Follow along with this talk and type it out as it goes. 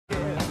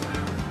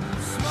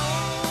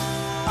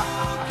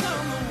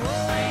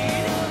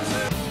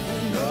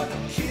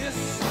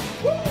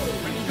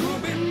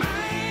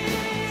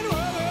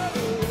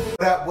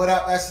What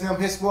up, S&M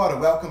Hit Squad?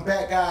 Welcome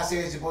back, guys.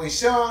 Here's your boy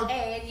Sean.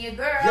 And your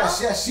girl.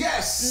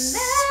 Yes.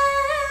 Mel.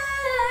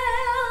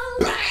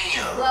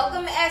 Bam!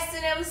 Welcome,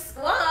 S&M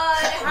Squad.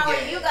 How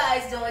are you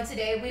guys doing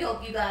today? We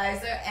hope you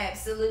guys are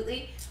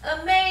absolutely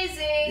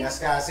amazing. Yes,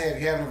 guys. Hey,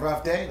 if you're having a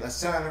rough day, let's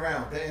turn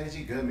around. Good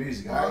energy, good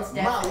music. All right.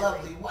 My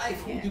lovely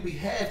wife, who do we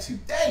have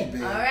today,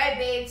 babe? All right,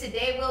 babe.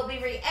 Today we'll be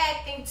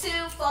reacting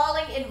to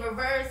Falling in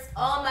Reverse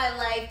All My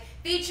Life,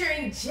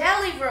 featuring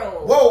Jelly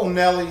Roll. Whoa,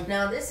 Nelly.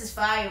 Now, this is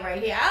fire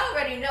right here. I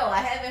already know.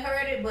 I haven't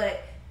heard it,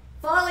 but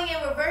Falling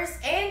in Reverse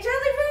and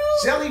Jelly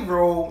Roll? Jelly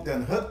Roll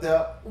done hooked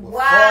up with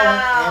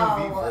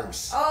Falling in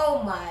Reverse.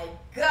 Oh, my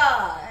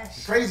gosh.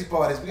 The crazy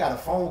part is we got a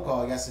phone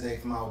call yesterday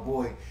from our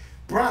boy,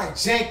 Brian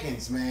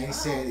Jenkins, man. He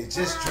said it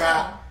just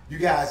dropped. You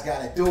guys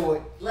got to do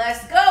it.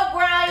 Let's go,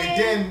 Brian.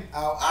 And then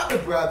our other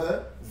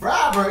brother,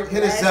 Robert,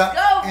 hit us up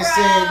and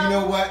said, you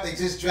know what? They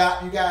just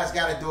dropped. You guys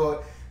got to do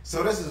it.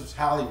 So this is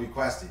highly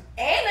requested.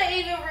 Anna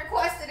even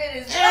requested it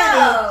as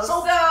well.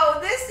 So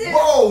this is...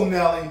 Whoa,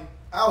 Nelly.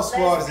 Our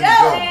squad is in the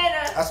building.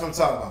 That's what I'm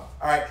talking about.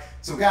 All right.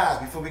 So, guys,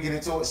 before we get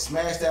into it,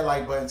 smash that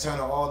like button, turn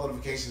on all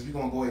notifications. We're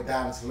going to go ahead and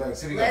dive into the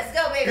lyrics. Here we go. Let's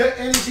go, baby. Good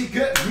energy,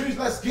 good music.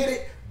 Let's get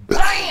it.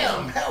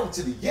 Bam! Hell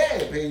to the yeah,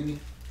 baby.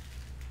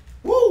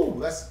 Woo!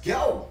 Let's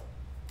go.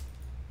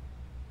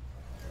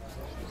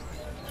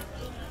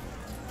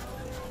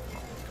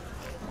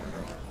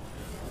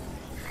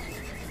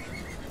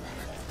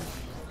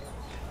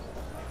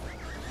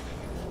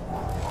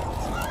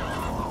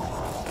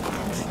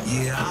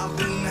 Yeah, I've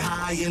been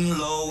high and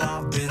low,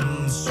 I've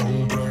been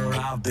sober,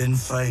 I've been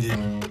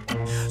fighting,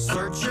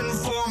 searching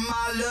for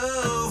my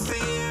love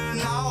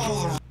in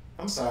all.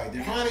 I'm sorry,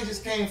 did Ronnie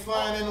just came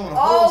flying in on a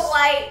horse?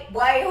 Oh,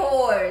 white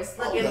horse,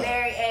 looking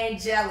very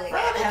angelic.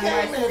 Ronnie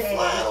came in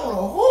flying on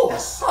a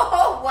horse.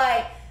 Oh,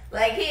 white,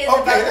 like he is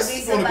about to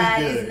be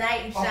somebody's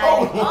knight in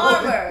shining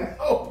armor.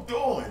 Oh,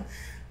 doing.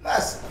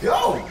 Let's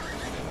go.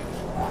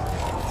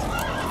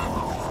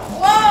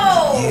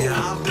 Whoa!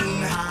 Yeah, I've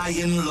been high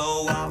and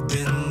low, I've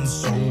been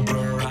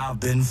sober, I've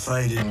been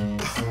fighting,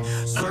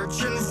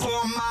 searching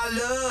for my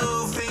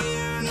love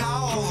in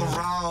all the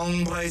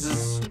wrong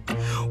places.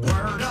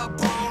 Word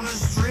up on the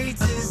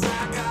streets is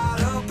I got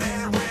a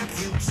bad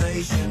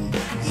reputation.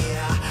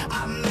 Yeah,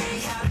 I may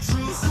have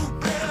true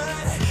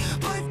blood,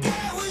 but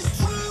that was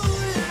true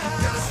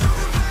love. Got a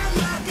strong bad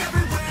luck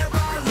everywhere I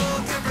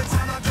look. Every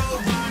time I go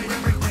right,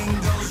 everything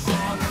goes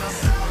wrong. And I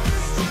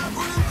self-destruct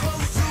when I'm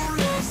close to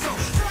love. So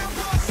that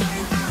was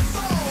save my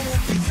soul.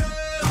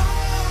 Because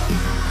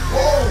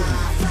all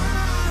my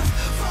time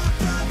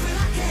fucked up and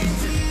I can't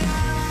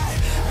deny.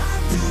 I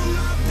do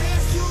my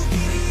best to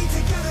get it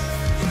together.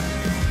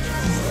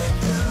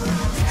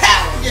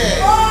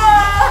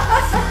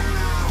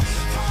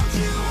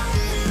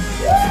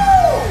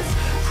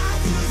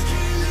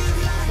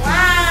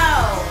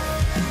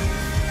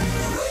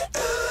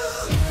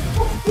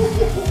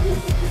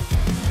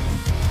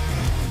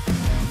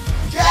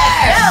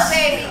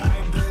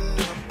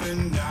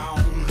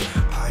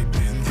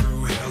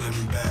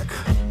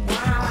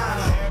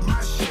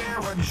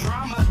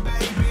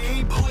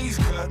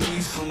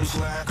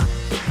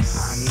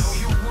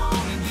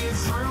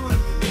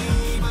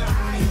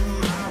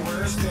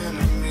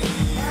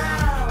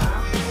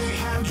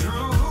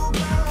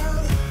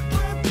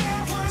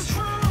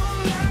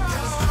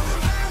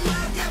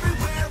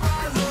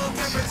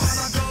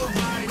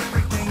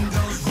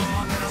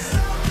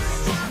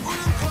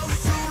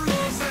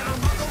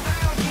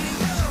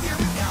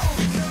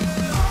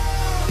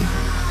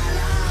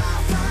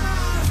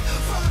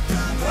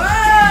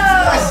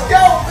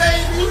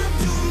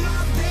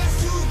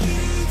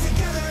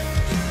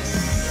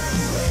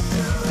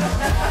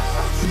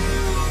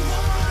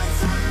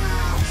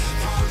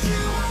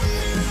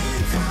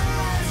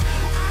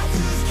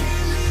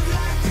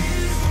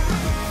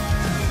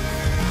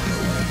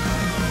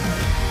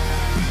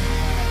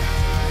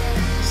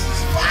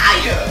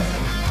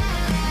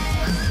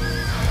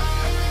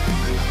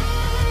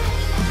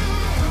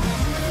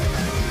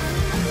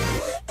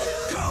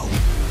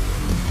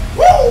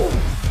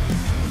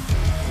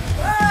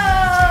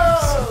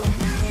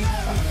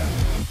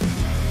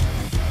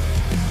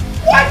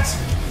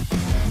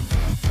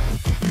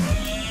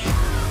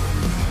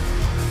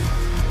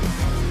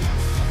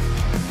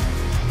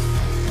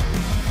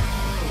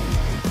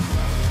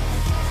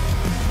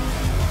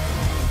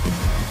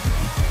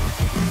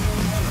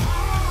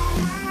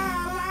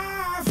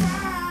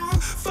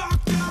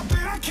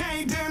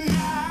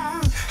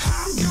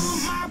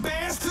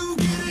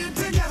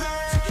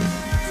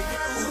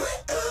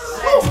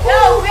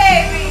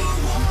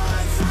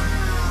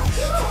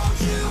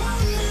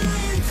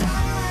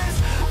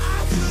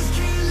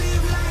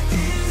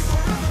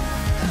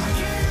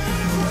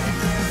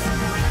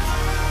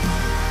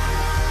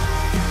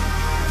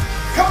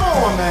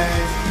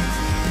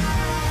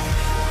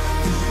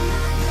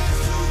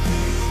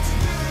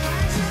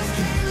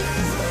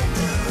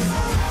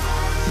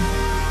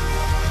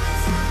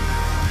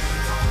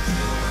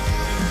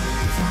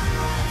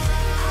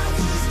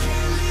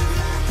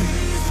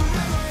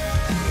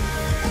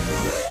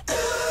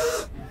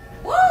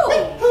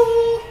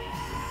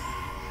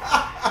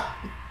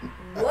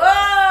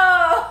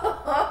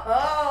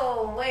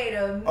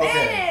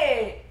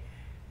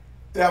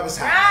 That was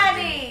hot.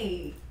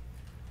 Ronnie.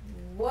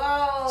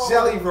 Whoa.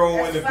 Jelly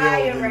Roll in the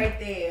fire building. right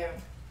there.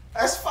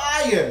 That's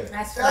fire.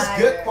 That's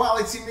good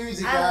quality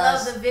music, guys. I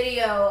love the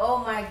video.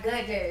 Oh my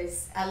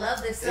goodness. I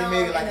love the song.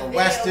 They made it like a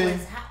western.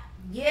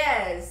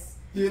 Yes.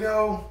 You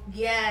know?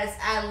 Yes,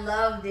 I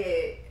loved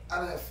it. I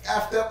done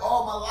effed up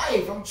all my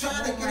life. I'm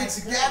trying to get it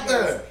together.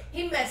 Goodness.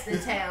 He messed the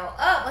town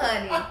up,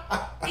 honey.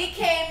 He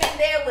came in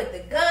there with the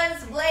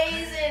guns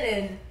blazing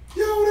and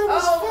yo, that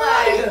was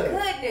fire.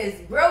 My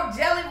goodness. Broke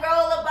Jelly Roll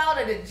up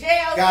out of the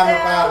jail Got him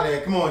cell. out of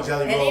there. Come on,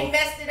 Jelly Roll. And he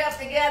messed it up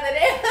together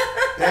there.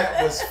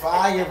 That was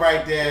fire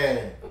right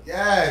there.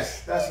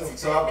 Yes, that's what I'm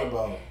talking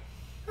about.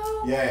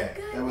 Oh yeah,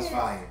 that was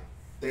fire.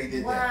 They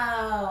did that.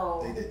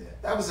 Wow. They did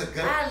that. That was a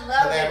good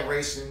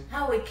collaboration. It.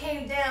 How it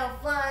came down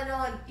flying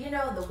on, you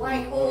know, the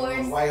white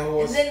horse. White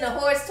horse. And then the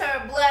horse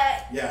turned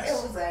black. Yes.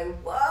 It was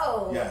like,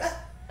 whoa. Yes.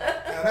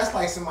 Now, that's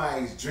like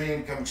somebody's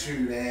dream come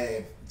true to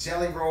have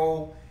Jelly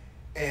Roll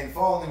and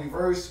Fall in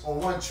Reverse on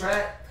one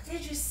track.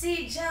 Did you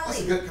see Jelly?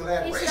 That's a good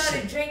collaboration. He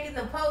started drinking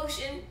the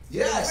potion.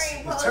 Yes. The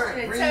green potion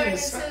and turned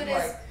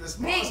into this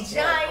big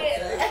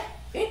giant.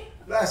 Okay.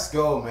 Let's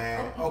go,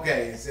 man.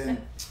 Okay,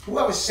 and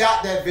whoever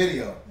shot that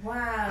video,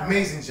 wow,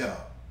 amazing job.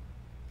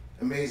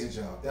 Amazing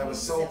job. That was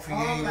so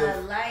creative.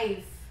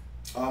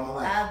 All my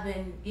life. I've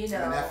been, you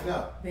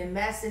know, been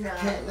messing up.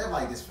 I can't live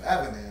like this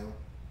forever now.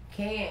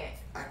 Can't.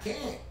 I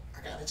can't.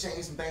 I got to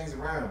change some things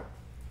around.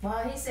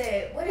 Well, he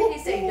said, what did he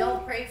say?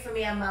 Don't pray for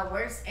me. I'm my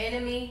worst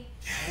enemy.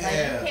 Yeah.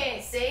 Like, you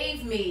can't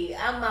save me.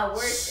 I'm my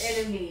worst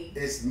enemy.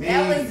 It's me.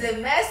 That was the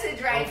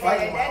message right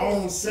there.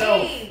 That is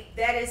deep.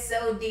 That is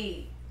so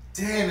deep.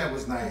 Damn, that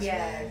was nice,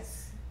 yes. man.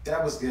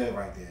 That was good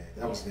right there.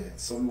 That was good.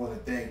 So we want to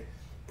thank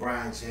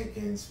Brian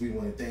Jenkins. We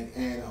want to thank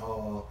Anna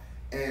Hall.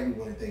 And we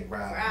want to thank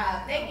Rob.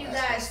 Thank you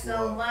guys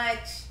so much.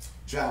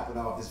 Dropping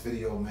off this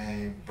video,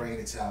 man.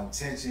 Bringing it to our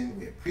attention.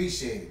 We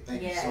appreciate it.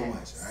 Thank you so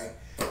much, all right?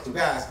 So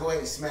guys, go ahead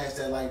and smash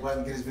that like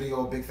button. Give this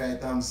video a big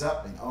fat thumbs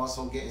up. And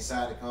also get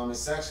inside the comment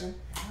section.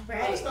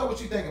 Let us know what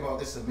you think about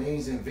this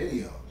amazing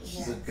video.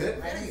 This is a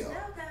good video.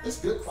 It's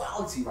good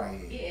quality right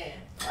here. Yeah.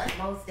 Right?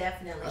 Most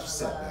definitely. That's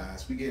what's up,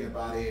 guys. We getting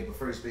about here, but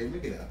first, baby, we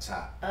get it up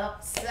top.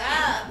 Up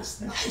top. It's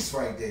nice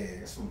right there.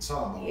 That's what I'm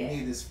talking about. We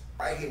need this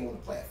right here on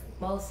the platform.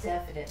 Most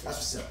definitely. That's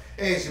what's up.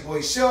 Hey, it's your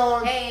boy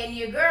Sean. Hey, and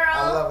your girl.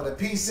 I love her to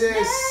pieces.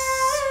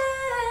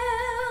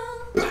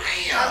 Bam.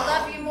 I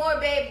love you more,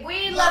 babe.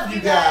 We love you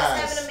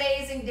guys. Have an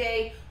amazing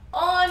day.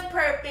 On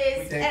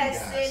purpose.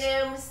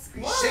 S&M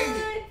Squad. Appreciate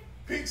it.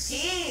 Peace.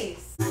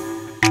 Peace.